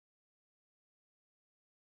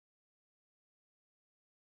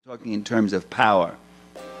Talking in terms of power,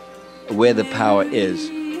 where the power is,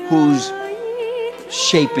 who's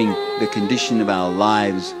shaping the condition of our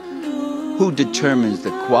lives, who determines the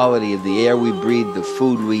quality of the air we breathe, the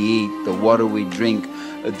food we eat, the water we drink,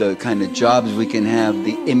 the kind of jobs we can have,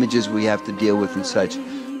 the images we have to deal with and such.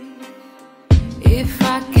 If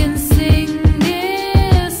I can sing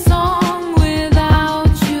this song without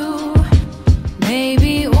you,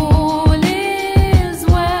 maybe all is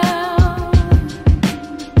well.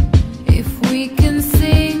 If we can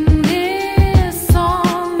sing this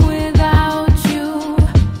song without you,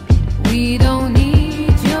 we don't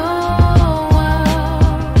need your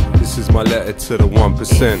world. This is my letter to the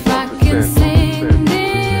 1%. If I can sing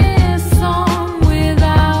this song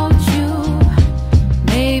without you,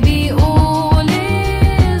 maybe all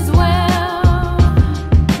is well.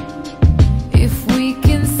 If we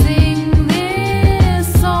can sing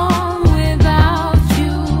this song without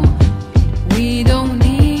you, we don't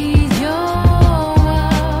need your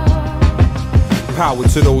world. Power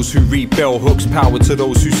to those who read bell hooks, power to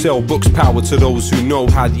those who sell books, power to those who know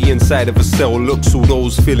how the inside of a cell looks. All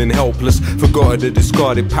those feeling helpless, forgotten or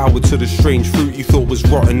discarded. Power to the strange fruit you thought was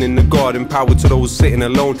rotten in the garden. Power to those sitting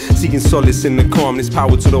alone, seeking solace in the calmness.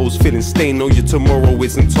 Power to those feeling stained, know your tomorrow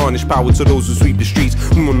isn't tarnished. Power to those who sweep the streets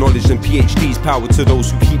with more knowledge than PhDs. Power to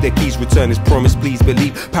those who keep their keys, return as promised, please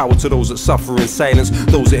believe. Power to those that suffer in silence,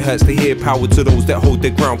 those it hurts to hear. Power to those that hold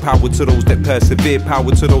their ground, power to those that persevere.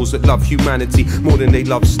 Power to those that love humanity more than they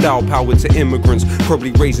love style. Power to immigrants,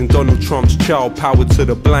 probably raising Donald Trump's child. Power to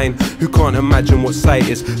the blind, who can't imagine what sight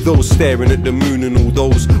is. Those staring at the moon and all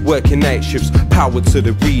those working night shifts. Power to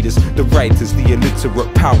the readers, the writers, the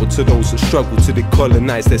illiterate. Power to those that struggle to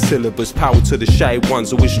decolonize their syllabus. Power to the shy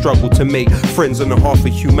ones always struggle to make friends on the half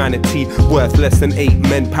of humanity worth less than 8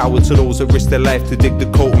 men. Power to those that risk their life to dig the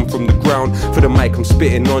coltan from the ground for the mic I'm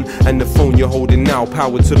spitting on and the phone you're holding now.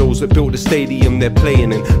 Power to those that built the stadium they're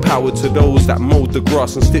playing in. Power to those that mowed the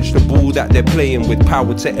grass and stitched the ball that they're playing with.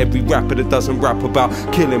 Power to every rapper that doesn't rap about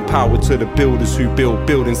killing. Power to the builders who build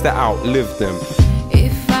buildings that outlive them.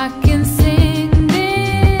 If I can sing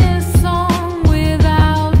this song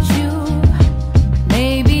without you,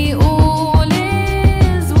 maybe all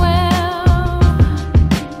is well.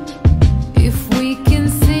 If we can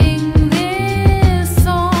sing this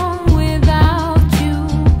song without you,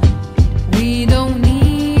 we don't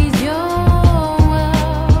need your world.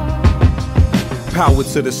 Power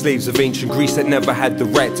to the slaves of ancient Greece that never had the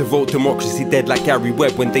right to vote. Democracy dead like Gary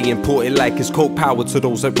Webb when they import it like it's coke. Power to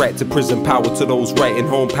those that write to prison. Power to those writing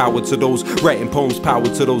home. Power to those writing poems. Power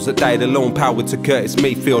to those that died alone. Power to Curtis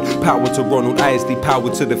Mayfield. Power to Ronald Isley.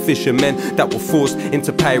 Power to the fishermen that were forced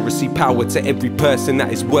into piracy. Power to every person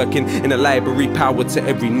that is working in a library. Power to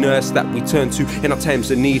every nurse that we turn to in our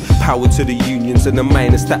times of need. Power to the unions and the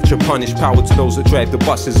miners that you're punished. Power to those that drive the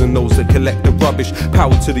buses and those that collect the rubbish.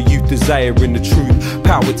 Power to the youth desiring the truth.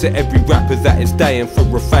 Power to every rapper that is dying for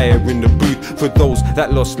a fire in the booth. For those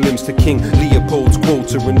that lost limbs to King Leopold's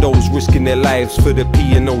quota and those risking their lives for the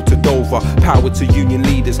P&O to Dover. Power to union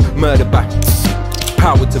leaders murdered by.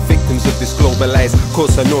 Power to victims of this globalized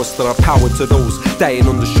Cosa Nostra. Power to those dying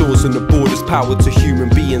on the shores and the borders. Power to human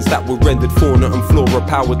beings that were rendered fauna and flora.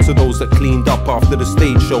 Power to those that cleaned up after the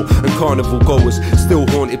stage show and carnival goers still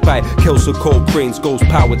haunted by Kelso Cole Crane's ghost.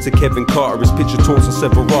 Power to Kevin Carter, his picture taunts us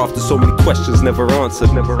ever after. So many questions never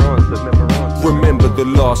answered, never answered, never answered. Remember the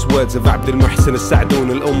last words of Abd al-Muhsin al-Sa'doun.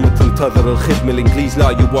 الأمة تنتظر الخدمة الإنجليز لا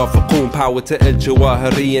يوافقون. Power to El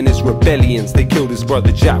Jawahiri and his rebellions. They killed his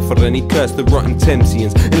brother Ja'far and he cursed the rotten Temsians.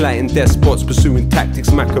 Enlightened despots pursuing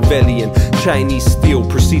tactics Machiavellian. Chinese steel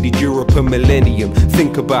preceded Europe a millennium.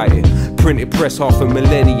 Think about it, printed press half a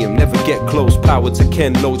millennium. Never get close. Power to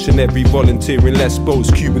Ken Loach and every volunteer in Lesbos.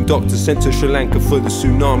 Cuban doctor sent to Sri Lanka for the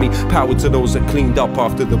tsunami. Power to those that cleaned up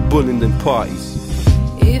after the Bullingdon parties.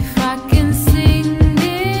 If I can sing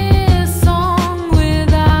this song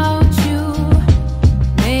without you,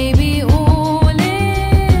 maybe all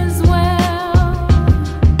is well.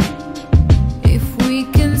 If we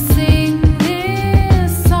can sing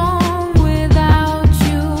this song without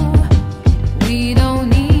you, we don't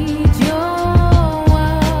need your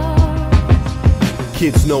world.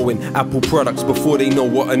 Kids knowing Apple products before they know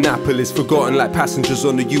what an apple is. Forgotten like passengers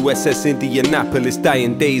on the USS Indianapolis.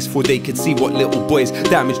 Dying days before they could see what little boys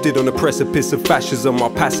damage did on the precipice of fascism. Our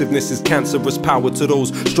passiveness is cancerous. Power to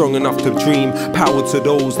those strong enough to dream. Power to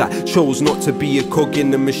those that chose not to be a cog in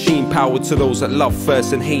the machine. Power to those that love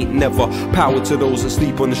first and hate never. Power to those that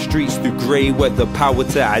sleep on the streets through grey weather. Power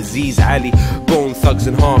to Aziz Ali, bone thugs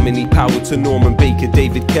and harmony. Power to Norman Baker,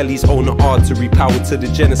 David Kelly's own artery. Power to the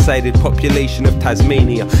genocided population of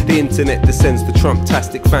Tasmania. The internet descends to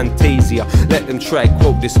Trump-tastic fantasia. Let them try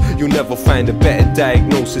quote this. You'll never find a better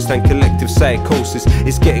diagnosis than collective psychosis.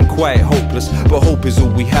 It's getting quite hopeless, but hope is all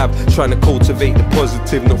we have. Trying to cultivate the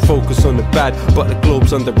positive, not focus on the bad. But the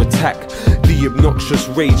globe's under attack. The obnoxious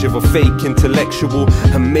rage of a fake intellectual.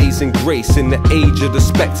 Amazing grace in the age of the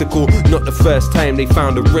spectacle. Not the first time they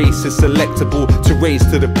found a race is selectable to raise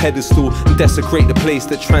to the pedestal and desecrate the place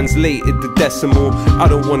that translated the decimal. I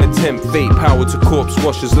don't want to tempt fate. Power to corpse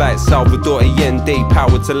washers like Salvador Allende.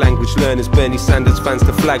 Power to language learners, Bernie Sanders fans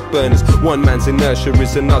to flag burners. One man's inertia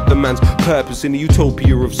is another man's purpose. In the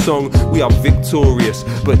utopia of song we are victorious,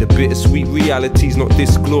 but the bittersweet reality's not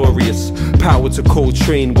this glorious. Power to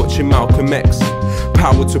Coltrane watching Malcolm X.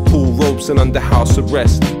 Power to pull ropes and under house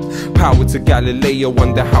arrest. Power to Galileo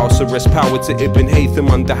under house arrest. Power to Ibn Haytham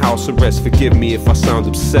under house arrest. Forgive me if I sound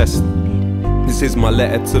obsessed. This is my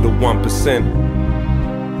letter to the 1%.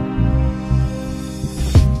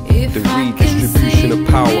 The redistribution of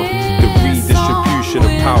power. The redistribution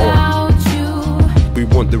of power. We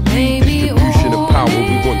want the redistribution of power.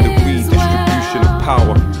 We want the redistribution of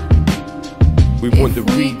power. We want the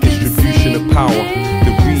redistribution of power.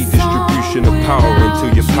 The redistribution of power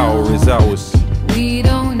until your power is ours.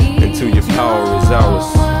 Until your power is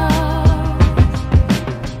ours.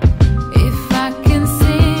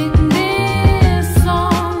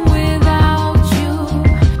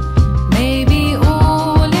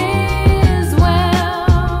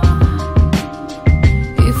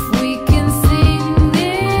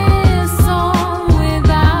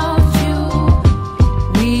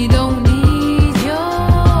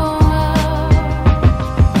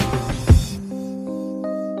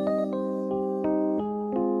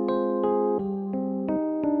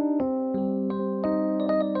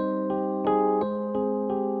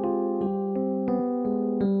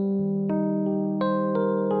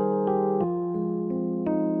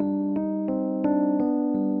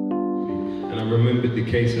 And I remembered the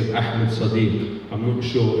case of Ahmed Sadiq. I'm not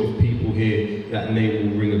sure if people here, that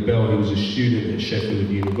name will ring a bell. He was a student at Sheffield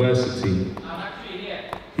University. I'm actually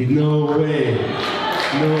here. No way.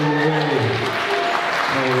 No way.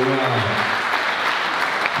 Oh wow.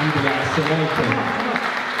 Alhamdulillah,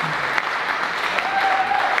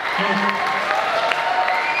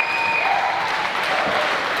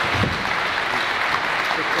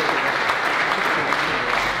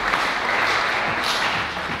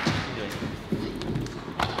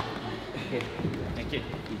 Thank you.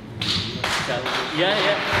 So, yeah.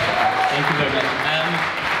 Thank you very much.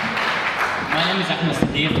 My name is Ahmed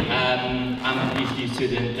Sadiq. I'm a PhD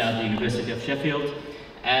student at the University of Sheffield.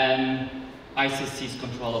 ISIS seized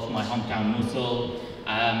control of my hometown Mosul.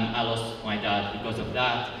 I lost my dad because of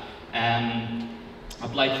that.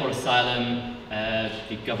 Applied for asylum.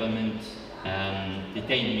 The government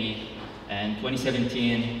detained me in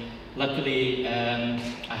 2017. Luckily,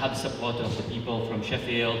 I had the support of the people from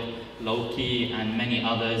Sheffield, Lowkey, and many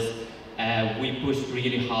others. We pushed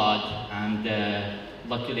really hard, and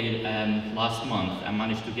luckily, last month, I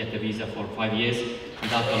managed to get a visa for 5 years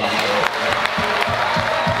without allowing.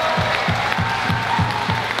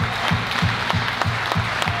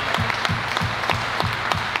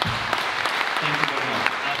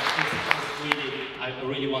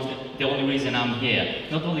 The only reason I'm here,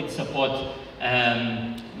 not only to support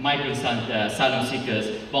migrants and asylum seekers,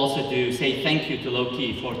 but also to say thank you to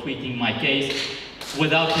Lowkey for tweeting my case.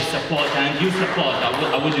 Without his support and your support,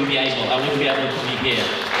 I wouldn't be able to be here.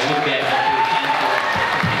 I wouldn't be able to